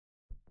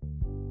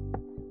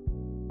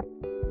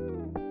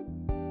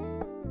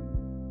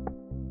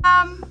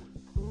bum.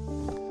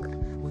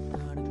 We're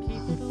gonna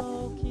keep it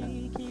low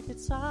key, keep it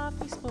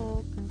softly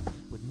spoken,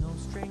 with no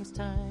strings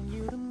tying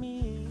you to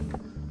me.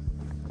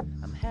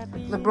 I'm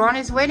happy. LeBron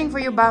is waiting for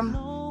you, bum.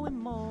 No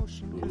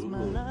emotion, 'cause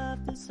my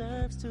love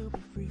deserves to be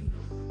free.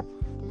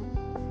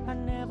 I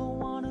never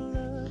wanna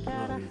look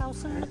at a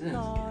house in the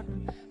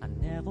garden. I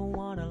never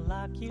wanna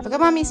lock you. Look at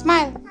mommy,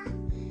 smile.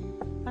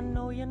 I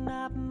know you're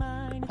not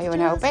mine. Oh, you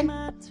wanna open?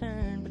 My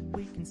turn, but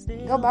we can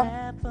still Go, bum.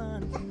 have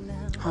fun for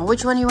now. Oh,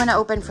 which one you wanna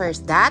open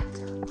first? That?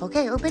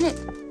 Okay, open it.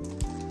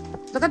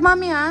 Look at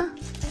mommy, huh?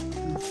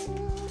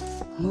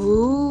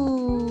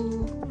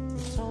 Ooh.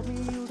 Told me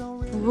you don't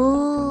really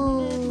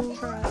Ooh.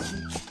 trust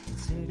me.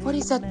 Consider What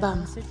is that, bum?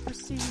 message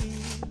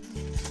received.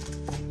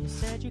 When you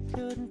said you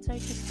couldn't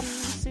take us too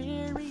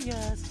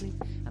seriously,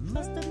 I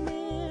must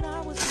admit I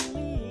was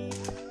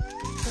relieved,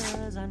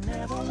 'cause I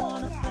never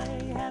wanna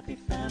play happy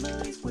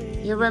families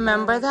with You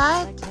remember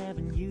that? like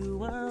having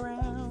you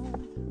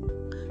around.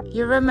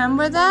 You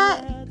remember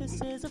that? Yeah,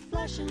 this is a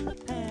flash in the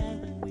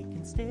pan, but we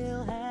can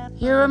still have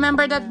You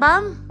remember that,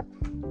 bum?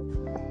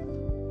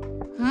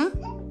 Hmm?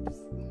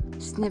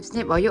 Snip,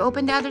 snip. Oh, you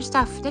open the other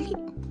stuff. Dali.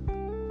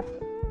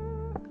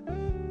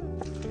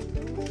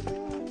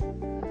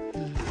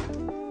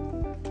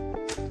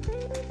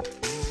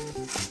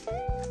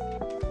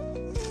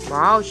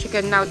 Wow, she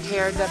can now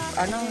tear the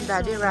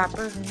daddy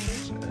wrapper.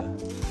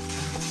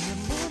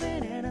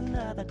 moving in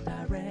another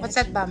direction. What's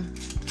that, bum?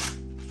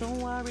 Don't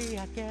worry,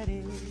 I get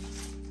it.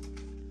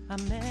 I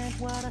meant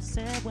what I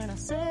said when I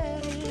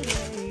said it,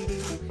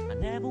 lady. I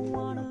never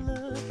wanna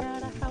look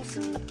at a house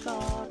in the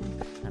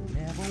garden. I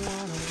never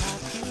wanna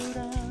lock you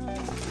down.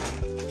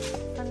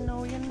 I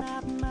know you're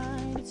not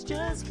mine, it's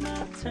just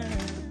my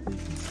turn. We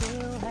can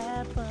still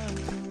have fun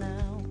for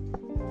now.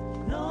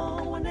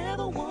 No, I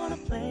never wanna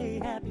play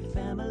happy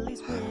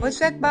families with What's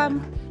that,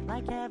 bum?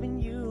 like having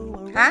you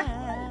Huh?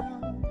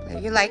 around.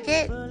 You like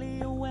it?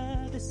 Fully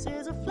aware this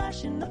is a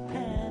flash in the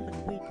pan,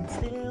 but we can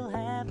still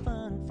have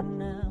fun for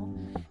now.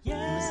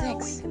 Yeah, What's we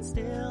next? can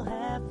still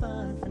have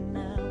fun for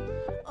now.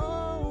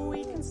 Oh,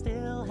 we can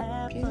still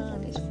have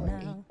fun for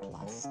now.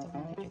 plus. The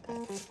one that you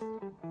got.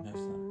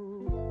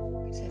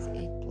 It says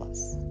 8 plus.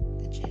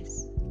 The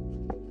cheese.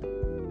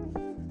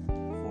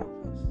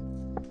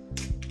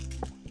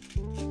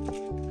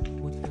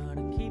 We're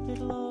gonna keep it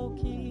low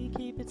key,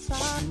 keep it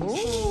soft.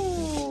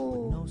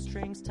 Ooh. No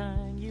strings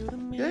tying you to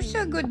me. You're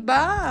so good,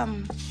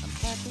 bum. I'm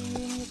happy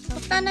in your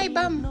Look, nanay,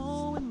 bum.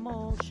 no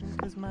emotion,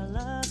 'cause my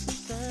love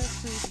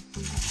deserves to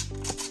be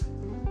free.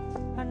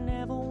 I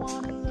never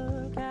wanna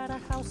look at a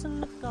house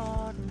in the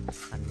garden.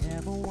 I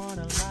never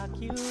wanna lock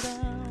you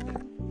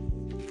down.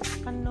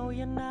 I know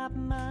you're not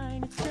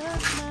mine, it's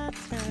just my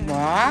turn.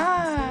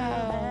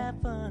 Wow. Have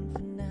fun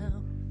for now.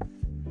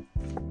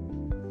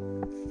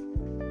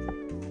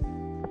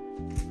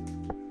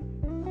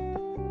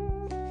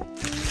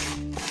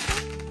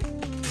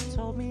 You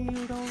told me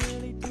you don't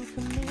really do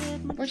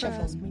commitment. Where's your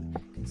trust phone? me.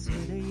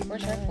 Consider your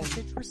Where's your phone?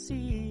 message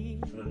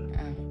received.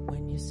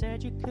 When you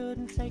said you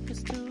couldn't take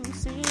us too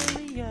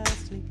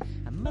seriously,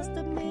 I must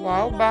admit Wow,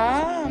 I was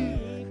bum.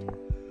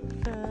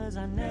 relieved, 'cause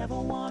I never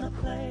wanna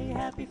play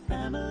happy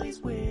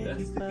families with That's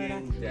you, the but I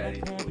game Daddy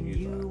like told having you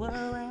you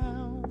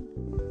around.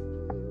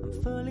 I'm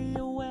fully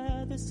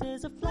aware this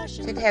is a flash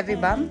in Is it the heavy,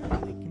 bum? pan,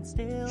 but we can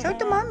still Show it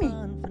to have mommy.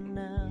 fun for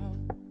now.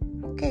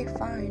 Okay,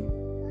 fine.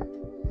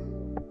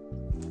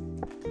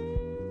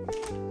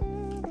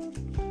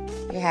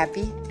 You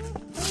happy?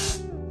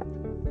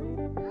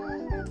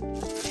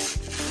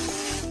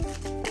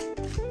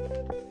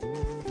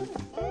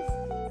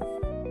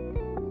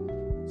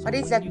 What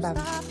is that, bum?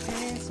 Stop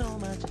paying so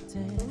much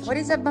attention. What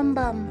is that, bum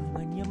bum?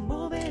 When you're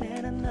moving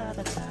in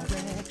another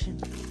direction,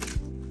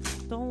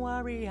 don't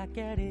worry, I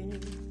get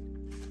it.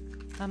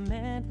 I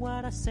meant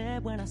what I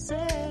said when I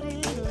said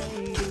it,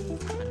 lady.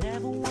 I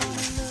never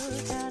wanna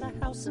look at a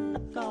house in the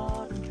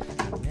garden.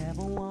 I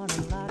never wanna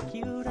lock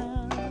you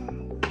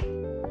down.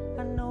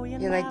 I know you're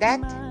You like not that?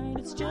 mine,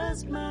 it's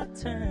just my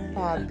turn.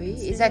 Bobby,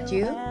 is that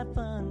you? Have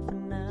fun for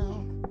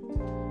now.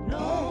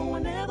 No, I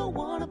never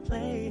wanna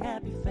play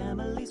happy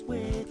families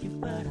with you,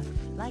 but I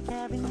like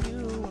having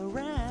you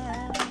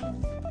around.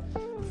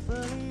 I'm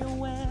fully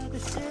aware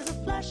this is a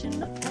flash in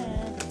the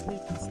pan, but we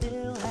can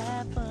still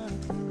have fun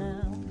for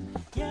now.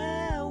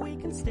 Yeah, we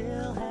can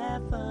still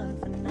have fun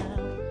for now.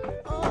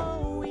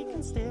 Oh, we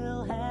can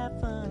still have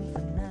fun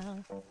for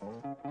now.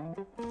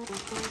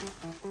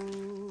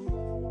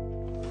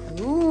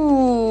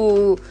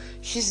 Ooh,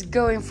 she's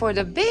going for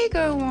the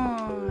bigger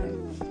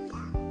one.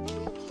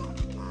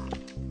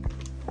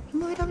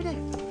 Move it over there.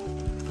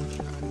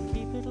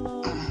 Keep it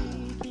low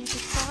key, keep it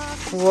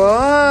soft.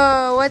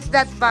 Whoa, what's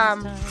that,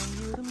 bum?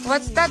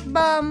 What's that,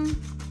 bum?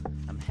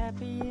 I'm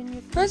happy in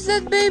your What's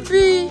that,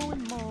 baby?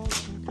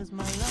 emotion, 'cause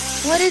my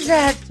love What is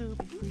that? to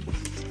be free.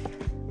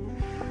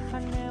 I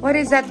never What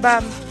is that,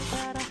 bum?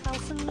 at a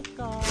house in the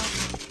garden.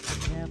 I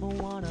never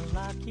wanna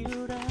lock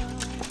you down.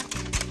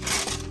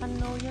 I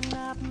know you're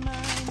not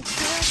mine, it's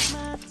just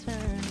my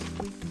turn.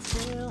 We can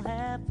still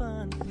have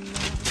fun for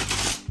now.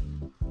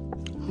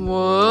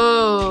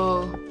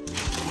 Whoa.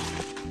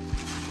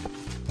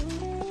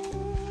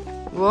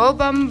 Whoa,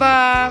 Bum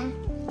Bum.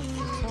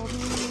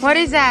 What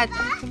is that?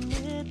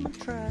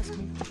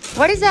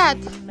 What is that?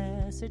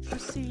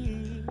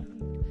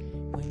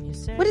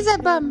 What is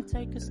that, Bum?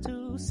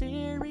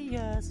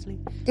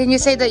 Didn't you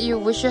say that you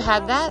wish you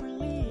had that?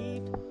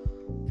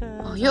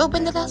 Oh, you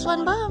opened the last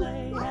one, Bum.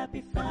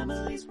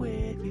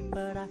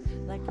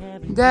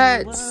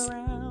 That's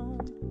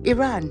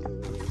Iran.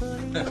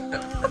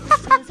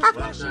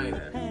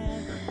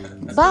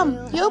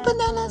 Bum, you opened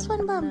that last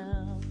one, Bum.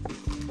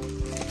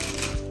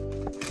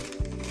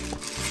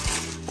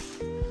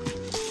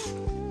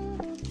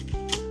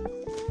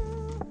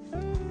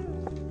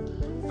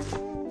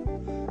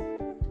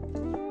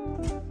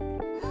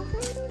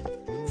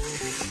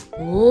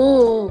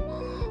 Oh,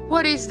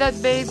 what is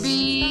that,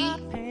 baby?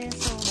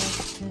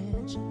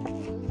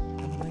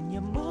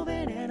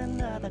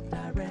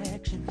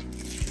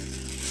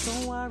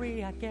 Don't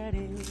worry, I get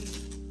it.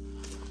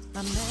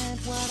 I meant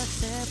what I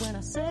said when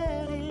I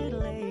said it,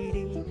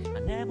 lady. I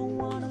never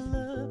wanna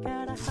look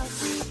at a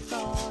house in the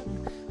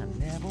garden. I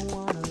never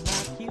wanna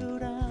lock you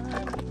down.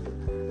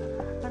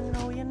 I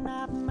know you're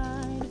not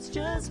mine, it's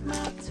just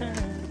my turn.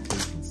 We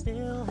can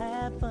still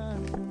have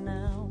fun for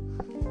now.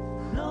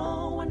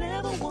 No, I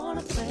never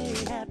wanna play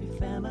happy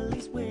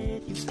families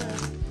with you,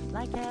 but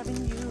like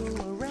having you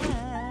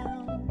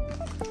around.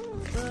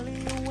 I'm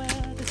fully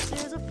aware this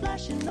is a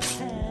flash in the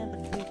pan,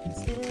 but we can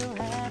still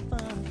have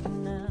fun for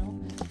now.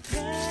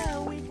 Yeah,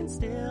 we can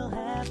still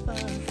have fun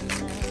for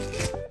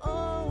now.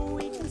 Oh,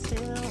 we can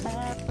still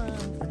have fun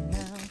for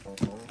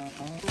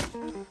now.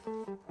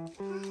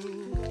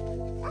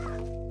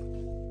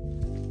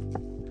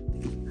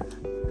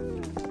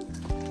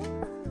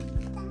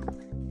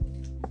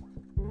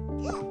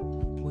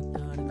 We're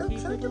gonna keep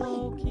it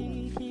low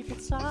key, keep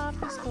it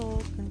softly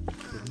spoken,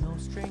 with no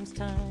strings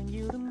tying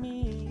you to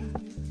me.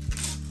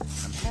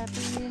 I'm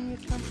happy in your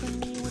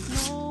company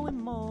with no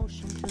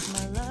emotion, 'cause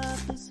my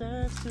love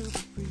deserves to be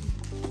free.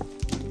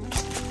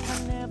 I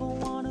never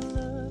wanna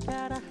look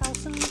at a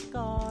house in the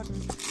garden.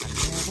 I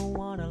never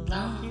wanna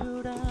lock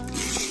you down.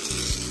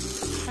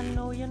 I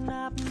know you're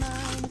not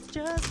mine, it's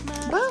just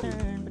my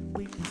turn, but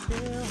we can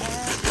still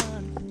have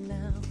fun for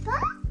now.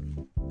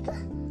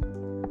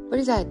 What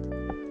is that?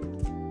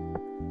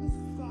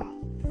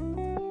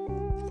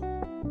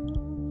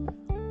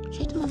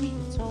 Show it to mommy.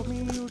 You told me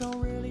you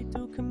don't really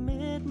do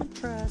commitment,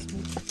 trust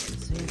me.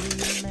 Consider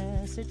your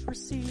message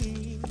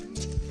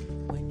received.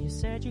 When you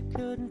said you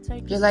couldn't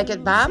take You like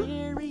it, Bam?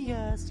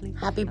 seriously.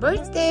 Happy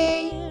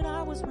birthday!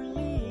 I was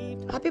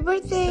relieved. Happy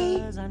birthday!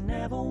 'Cause I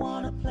never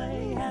wanna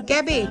play happy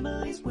Gabby,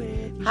 families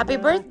with you, happy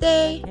but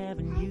birthday!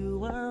 having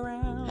you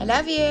around. I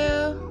love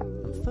you.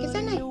 Kiss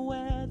Fully Anay.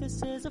 aware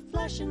this is a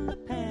flash in the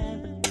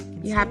pan, but we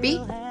can You happy?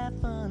 still have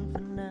fun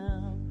for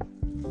now.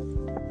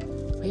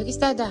 Ayo kiss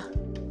Dada.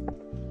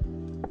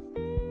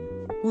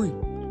 Uy.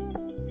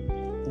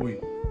 Uy.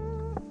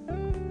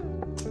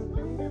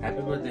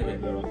 Happy birthday,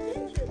 baby.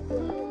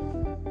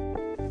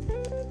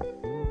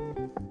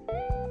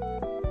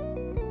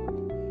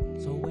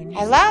 So when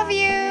I love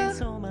you.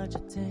 so much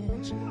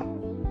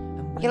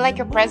attention, You like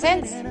your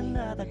presents? in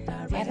another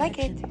I like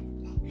it.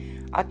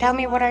 direction, Oh, tell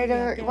me what are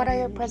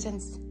your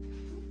presents?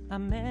 I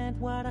meant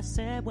what I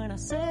said when I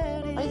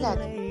said it, What is that?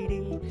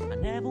 lady. I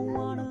never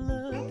wanna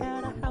look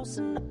at a house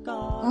in the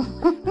garden.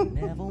 I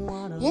never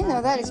wanna You know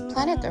lock that is you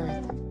planet down.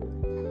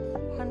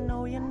 Earth. I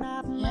know you're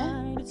not Yeah?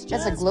 mine, it's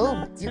That's a just globe.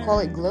 my You call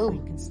it turn. globe. We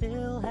can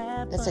still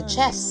have That's a fun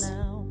chess. for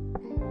now.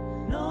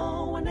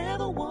 No, I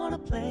never wanna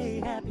play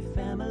happy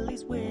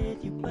families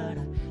with you, but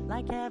I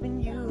like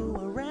having you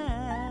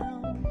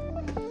around.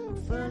 I'm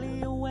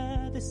fully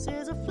aware this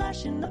is a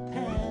flash in the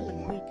pan, but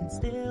we can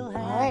still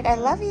have Alright, I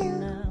love you.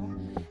 now.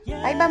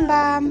 Yeah, Bye, Bam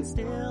Bam. we can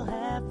still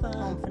have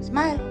fun for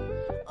Smile. now.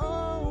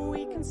 Oh,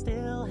 we can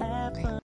still have